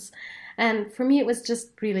arguments. And for me, it was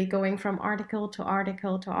just really going from article to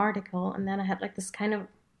article to article. And then I had like this kind of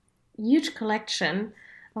huge collection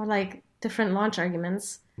of like different launch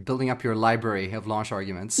arguments. Building up your library of launch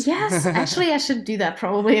arguments. Yes, actually I should do that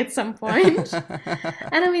probably at some point.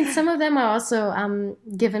 And I mean, some of them are also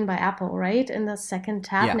given by Apple, right? In the second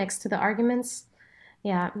tab next to the arguments.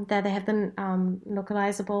 Yeah, there they have the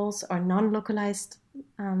localizables or non-localized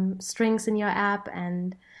strings in your app,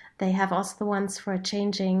 and they have also the ones for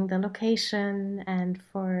changing the location and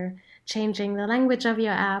for changing the language of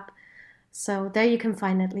your app. So there you can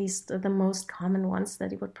find at least the most common ones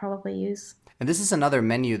that you would probably use. And this is another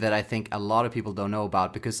menu that I think a lot of people don't know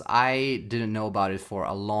about because I didn't know about it for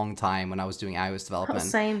a long time when I was doing iOS Oh, development.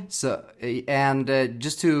 same. So, and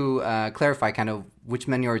just to clarify kind of which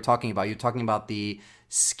menu are you talking about? You're talking about the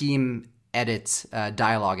scheme edit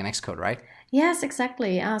dialog in Xcode, right? Yes,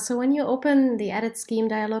 exactly. So when you open the edit scheme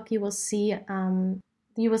dialog, you will see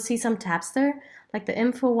some tabs there, like the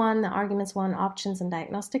info one, the arguments one, options, and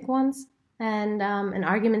diagnostic ones. And in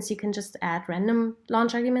arguments, you can just add random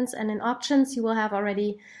launch arguments. And in options, you will have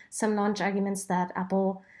already some launch arguments that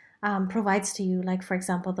Apple provides to you, like, for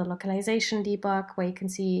example, the localization debug, where you can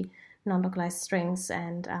see non-localized strings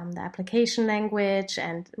and the application language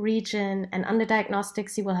and region. And under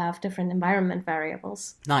diagnostics, you will have different environment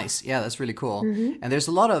variables. Nice. Yeah, that's really cool. And there's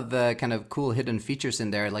a lot of kind of cool hidden features in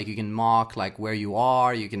there. Like you can mock like where you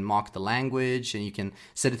are, you can mock the language, and you can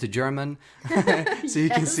set it to German. So you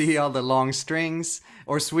can see all the long strings,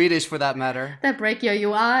 or Swedish for that matter. That break your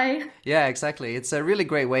UI. Yeah, exactly. It's a really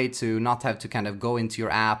great way to not have to kind of go into your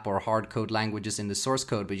app or hard code languages in the source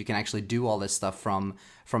code, but you can actually do all this stuff from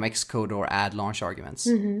Xcode or add launch arguments.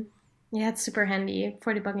 Yeah, it's super handy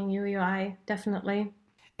for debugging UI, definitely.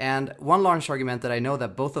 And one launch argument that I know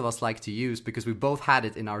that both of us like to use because we both had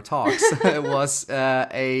it in our talks was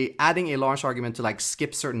adding a launch argument to like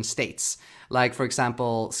skip certain states. Like, for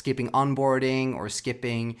example, skipping onboarding or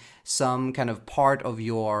skipping some kind of part of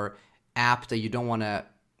your app that you don't want to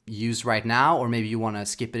use right now, or maybe you want to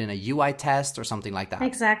skip it in a UI test or something like that.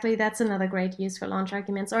 Exactly. That's another great use for launch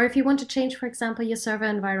arguments. Or if you want to change, for example, your server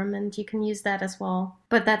environment, you can use that as well.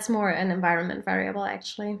 But that's more an environment variable,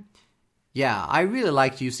 actually. Yeah, I really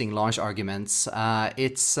like using launch arguments.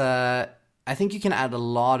 I think you can add a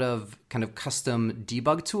lot of kind of custom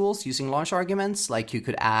debug tools using launch arguments. Like you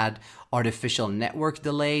could add artificial network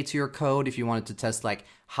delay to your code if you wanted to test like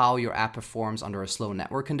how your app performs under a slow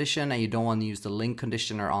network condition and you don't want to use the link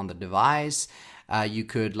conditioner on the device. You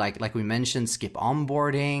could, like we mentioned, skip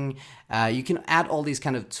onboarding. You can add all these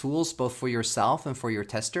kind of tools both for yourself and for your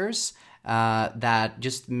testers that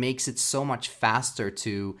just makes it so much faster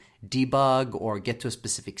to debug or get to a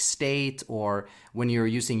specific state, or when you're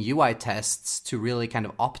using UI tests to really kind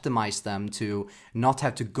of optimize them to not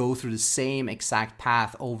have to go through the same exact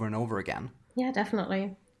path over and over again. Yeah,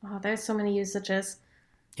 definitely. Oh, there's so many usages.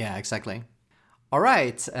 Yeah, exactly. All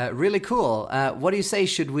right, really cool. What do you say?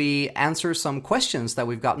 Should we answer some questions that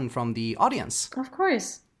we've gotten from the audience? Of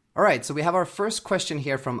course. All right, so we have our first question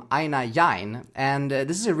here from Aina Yain, and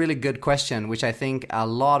this is a really good question, which I think a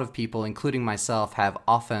lot of people, including myself, have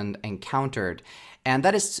often encountered, and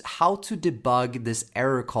that is how to debug this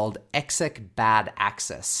error called exec bad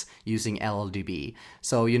access using LLDB.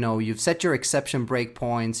 So, you've set your exception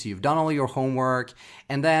breakpoints, you've done all your homework,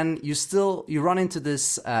 and then you run into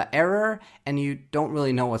this error, and you don't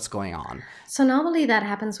really know what's going on. So normally that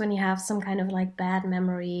happens when you have some kind of like bad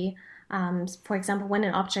memory. For example, when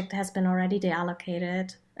an object has been already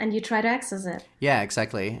deallocated and you try to access it. Yeah,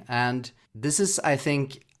 exactly. And this is, I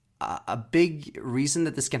think, a big reason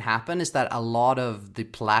that this can happen is that a lot of the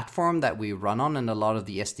platform that we run on and a lot of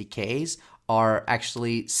the SDKs are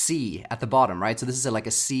actually C at the bottom, right? So this is like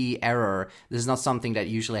a C error. This is not something that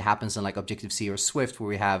usually happens in like Objective-C or Swift where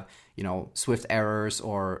we have, Swift errors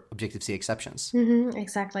or Objective-C exceptions.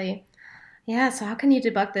 Exactly. Yeah, so how can you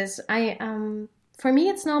debug this? For me,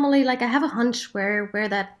 it's normally like I have a hunch where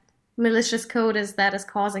that malicious code is that is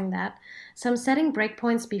causing that. So I'm setting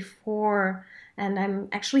breakpoints before, and I'm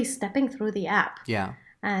actually stepping through the app. Yeah.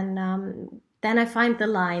 And then I find the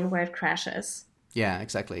line where it crashes. Yeah,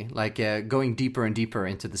 exactly. Like going deeper and deeper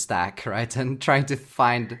into the stack, right? And trying to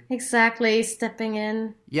find... Exactly, stepping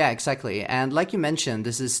in. Yeah, exactly. And like you mentioned,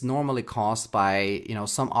 this is normally caused by,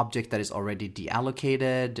 some object that is already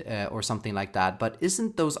deallocated or something like that. But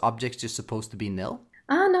isn't those objects just supposed to be nil?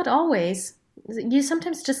 Not always. You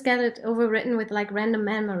sometimes just get it overwritten with like random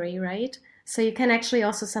memory, right? So you can actually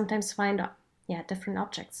also sometimes find, different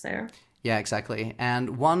objects there. Yeah, exactly.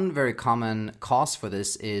 And one very common cause for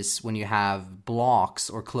this is when you have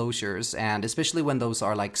blocks or closures, and especially when those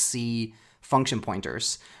are like C function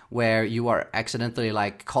pointers, where you are accidentally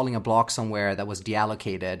like calling a block somewhere that was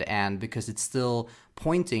deallocated, and because it's still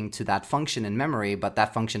pointing to that function in memory, but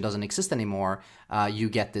that function doesn't exist anymore, you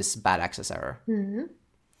get this bad access error. Mm-hmm.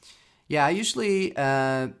 Yeah, I usually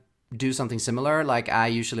do something similar. Like I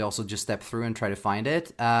usually also just step through and try to find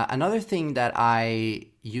it. Another thing that I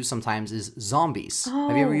use sometimes is zombies.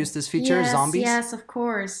 Have you ever Oh, used this feature, yes, zombies? yes, of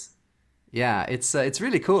course. Yeah, it's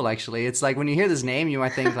really cool actually. It's like when you hear this name, you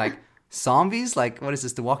might think like zombies, like what is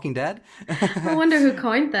this, The Walking Dead? I wonder who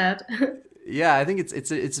coined that. Yeah, I think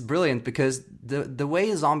it's brilliant because the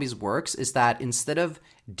way zombies works is that instead of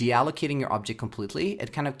deallocating your object completely,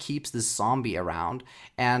 it kind of keeps this zombie around,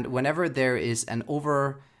 and whenever there is an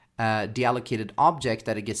over deallocated object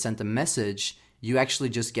that it gets sent a message, you actually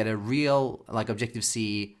just get a real like Objective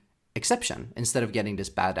C exception instead of getting this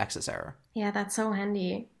bad access error. Yeah, that's so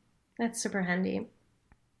handy. That's super handy.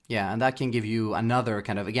 Yeah, and that can give you another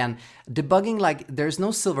kind of, again, debugging, like there's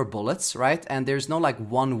no silver bullets, right? And there's no like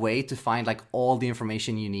one way to find like all the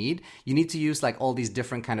information you need. You need to use like all these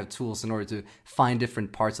different kind of tools in order to find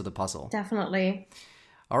different parts of the puzzle. Definitely.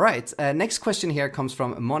 All right, next question here comes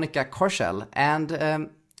from Monica Korschel, and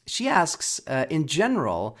she asks, in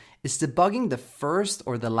general, is debugging the first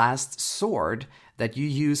or the last sword that you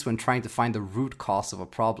use when trying to find the root cause of a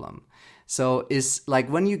problem? So is like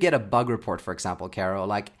when you get a bug report, for example, Caro,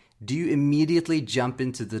 like do you immediately jump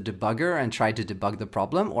into the debugger and try to debug the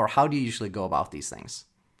problem, or how do you usually go about these things?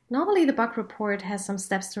 Normally, the bug report has some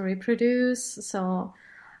steps to reproduce. So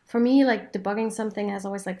for me, like debugging something has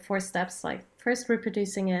always like 4 steps, like first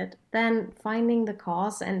reproducing it, then finding the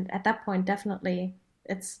cause. And at that point, definitely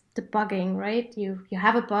it's debugging, right? You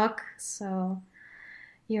have a bug, so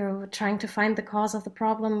you're trying to find the cause of the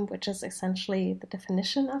problem, which is essentially the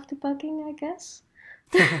definition of debugging, I guess.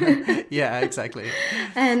 Yeah, exactly.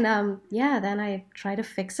 And yeah, then I try to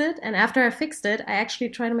fix it. And after I fixed it, I actually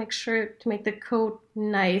try to make sure to make the code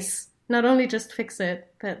nice. Not only just fix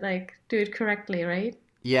it, but like do it correctly, right?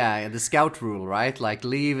 Yeah, the scout rule, right? Like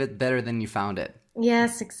leave it better than you found it.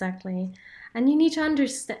 Yes, exactly. And you need to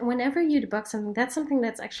understand, whenever you debug something, that's something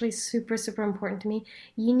that's actually super, super important to me.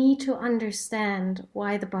 You need to understand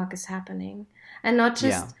why the bug is happening and not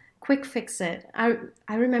just quick fix it. I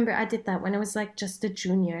remember I did that when I was like just a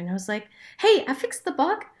junior, and I was like, hey, I fixed the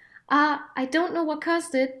bug. I don't know what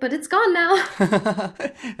caused it, but it's gone now.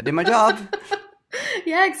 I did my job.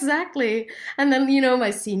 Yeah, exactly. And then,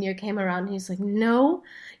 my senior came around and he's like, no,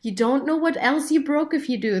 you don't know what else you broke if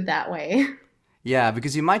you do it that way. Yeah,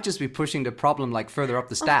 because you might just be pushing the problem like further up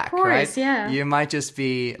the stack, of course, right? Yeah. You might just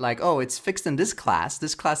be like, oh, it's fixed in this class.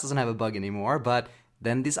 This class doesn't have a bug anymore, but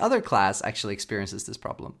then this other class actually experiences this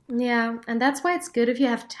problem. Yeah, and that's why it's good if you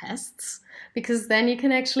have tests, because then you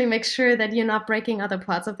can actually make sure that you're not breaking other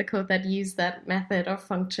parts of the code that use that method or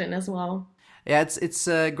function as well. Yeah, it's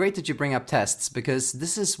great that you bring up tests, because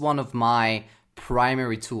this is one of my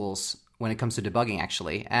primary tools when it comes to debugging,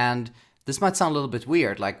 actually. And this might sound a little bit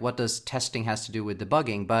weird, like what does testing has to do with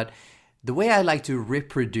debugging? But the way I like to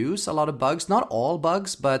reproduce a lot of bugs, not all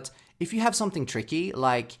bugs, but if you have something tricky,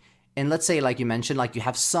 like, and let's say like you mentioned, like you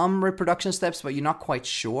have some reproduction steps, but you're not quite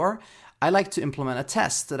sure, I like to implement a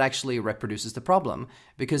test that actually reproduces the problem,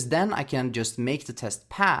 because then I can just make the test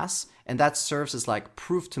pass, and that serves as like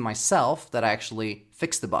proof to myself that I actually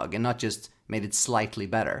fixed the bug and not just made it slightly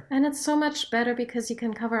better. And it's so much better because you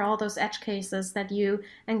can cover all those edge cases that you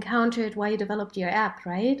encountered while you developed your app,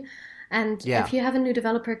 right? And if you have a new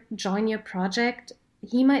developer join your project,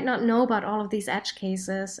 he might not know about all of these edge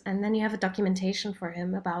cases, and then you have a documentation for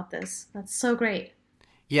him about this. That's so great.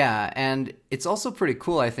 Yeah, and it's also pretty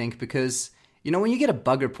cool, I think, because, when you get a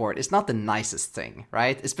bug report, it's not the nicest thing,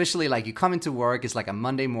 right? Especially like you come into work, it's like a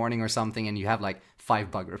Monday morning or something, and you have like 5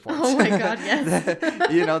 bug reports. Oh my God,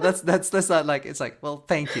 yes. that's not like, it's like, well,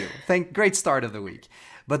 thank you. Great start of the week.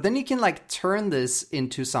 But then you can like turn this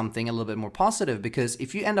into something a little bit more positive, because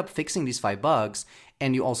if you end up fixing these 5 bugs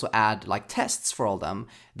and you also add like tests for all them,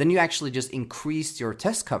 then you actually just increased your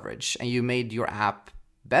test coverage and you made your app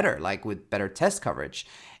better, like with better test coverage.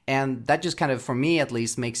 And that just kind of, for me at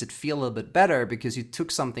least, makes it feel a little bit better, because you took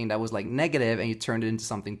something that was like negative and you turned it into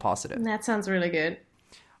something positive. That sounds really good.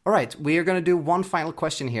 All right, we are going to do one final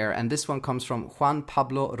question here, and this one comes from Juan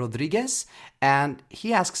Pablo Rodriguez, and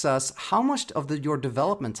he asks us, how much of your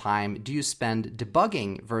development time do you spend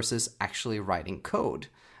debugging versus actually writing code?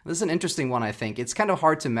 This is an interesting one, I think. It's kind of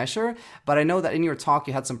hard to measure, but I know that in your talk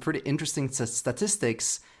you had some pretty interesting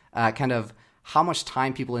statistics, kind of how much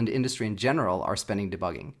time people in the industry in general are spending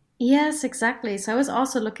debugging. Yes, exactly. So I was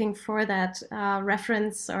also looking for that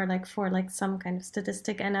reference, or like for like some kind of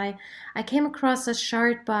statistic, and I came across a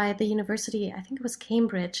chart by the university, I think it was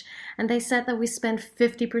Cambridge, and they said that we spend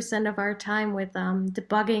 50% of our time with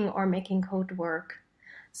debugging or making code work.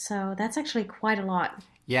 So that's actually quite a lot.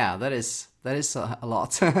 Yeah, that is a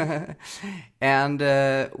lot. And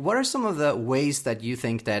what are some of the ways that you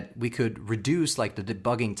think that we could reduce like the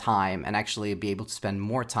debugging time and actually be able to spend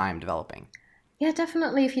more time developing? Yeah,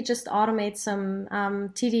 definitely. If you just automate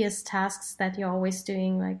some tedious tasks that you're always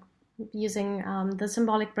doing, like using the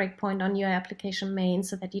symbolic breakpoint on your application main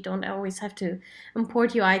so that you don't always have to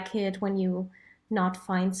import UIKit when you not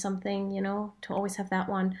find something, to always have that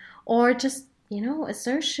one. Or just,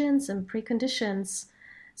 assertions and preconditions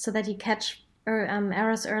so that you catch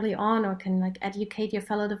errors early on, or can like educate your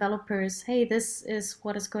fellow developers, hey, this is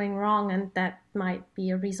what is going wrong and that might be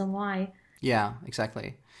a reason why. Yeah,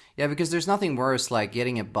 exactly. Yeah, because there's nothing worse like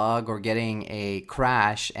getting a bug or getting a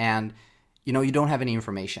crash and you don't have any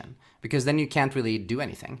information, because then you can't really do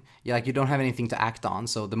anything. You don't have anything to act on.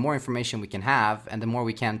 So the more information we can have and the more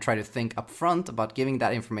we can try to think upfront about giving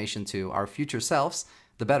that information to our future selves,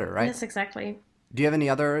 the better, right? Yes, exactly. Do you have any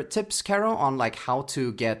other tips, Caro, on like how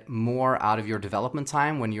to get more out of your development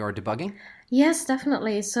time when you're debugging? Yes,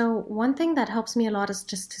 definitely. So one thing that helps me a lot is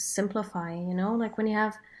just to simplify, like when you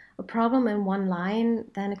have a problem in one line,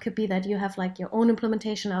 then it could be that you have like your own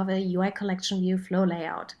implementation of a UI collection view flow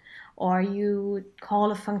layout, or you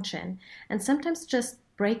call a function. And sometimes just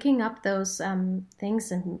breaking up those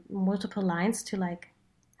things in multiple lines to like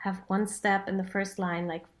have one step in the first line,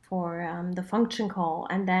 like for the function call,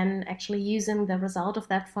 and then actually using the result of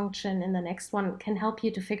that function in the next one can help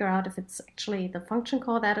you to figure out if it's actually the function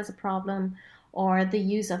call that is a problem or the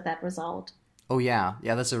use of that result. Oh, yeah.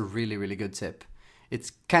 Yeah, that's a really, really good tip.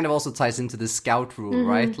 It kind of also ties into the scout rule,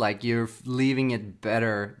 right? Like you're leaving it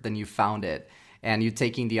better than you found it. And you're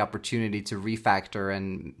taking the opportunity to refactor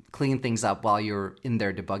and clean things up while you're in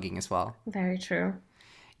there debugging as well. Very true.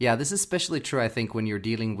 Yeah, this is especially true, I think, when you're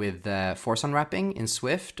dealing with force unwrapping in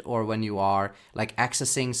Swift, or when you are like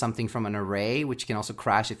accessing something from an array, which can also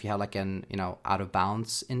crash if you have like an, out of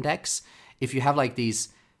bounds index. If you have like these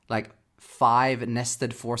like 5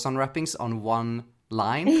 nested force unwrappings on one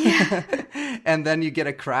line, yeah. And then you get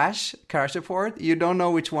a crash report, you don't know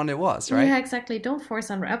which one it was, right? Yeah, exactly. Don't force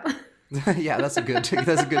unwrap. Yeah, that's a good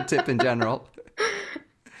tip in general.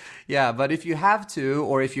 Yeah, but if you have to,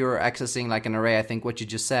 or if you're accessing like an array, I think what you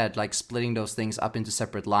just said, like splitting those things up into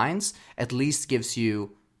separate lines, at least gives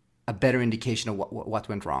you a better indication of what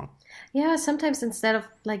went wrong. Yeah, sometimes instead of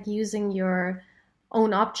like using your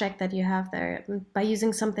own object that you have there, by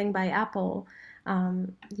using something by Apple,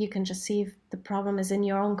 you can just see if the problem is in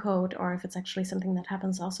your own code or if it's actually something that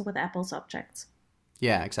happens also with Apple's objects.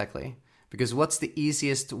 Yeah, exactly. Because what's the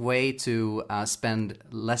easiest way to spend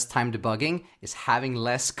less time debugging is having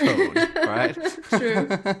less code, right? True.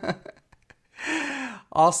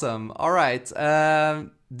 Awesome. All right.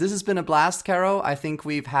 This has been a blast, Caro. I think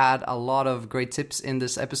we've had a lot of great tips in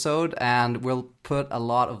this episode, and we'll put a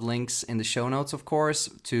lot of links in the show notes, of course,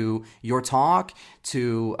 to your talk,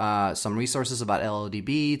 to some resources about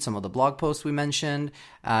LLDB, some of the blog posts we mentioned,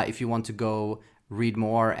 if you want to go read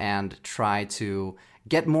more and try to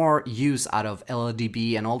get more use out of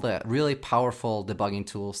LLDB and all the really powerful debugging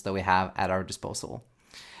tools that we have at our disposal.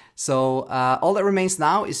 So all that remains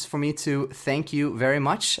now is for me to thank you very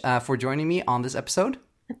much for joining me on this episode.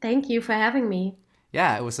 Thank you for having me.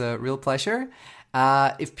 Yeah, it was a real pleasure.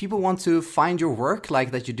 If people want to find your work like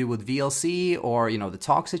that you do with VLC, or the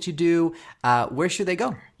talks that you do, where should they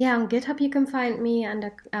go? Yeah, on GitHub you can find me under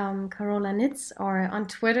Carola Nitz, or on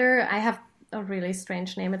Twitter I have a really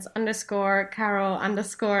strange name. It's _Caro_N.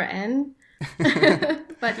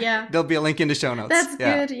 But yeah. There'll be a link in the show notes. That's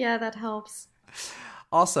good. Yeah, that helps.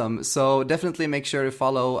 Awesome. So definitely make sure to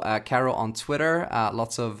follow Caro on Twitter.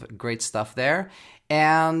 Lots of great stuff there.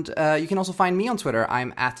 And you can also find me on Twitter.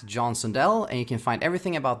 I'm at John Sundell, and you can find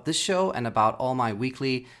everything about this show and about all my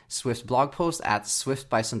weekly Swift blog posts at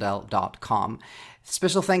swiftbysundell.com.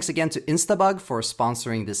 Special thanks again to Instabug for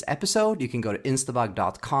sponsoring this episode. You can go to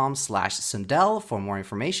instabug.com/Sundell for more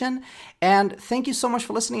information. And thank you so much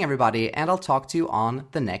for listening, everybody, and I'll talk to you on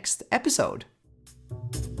the next episode.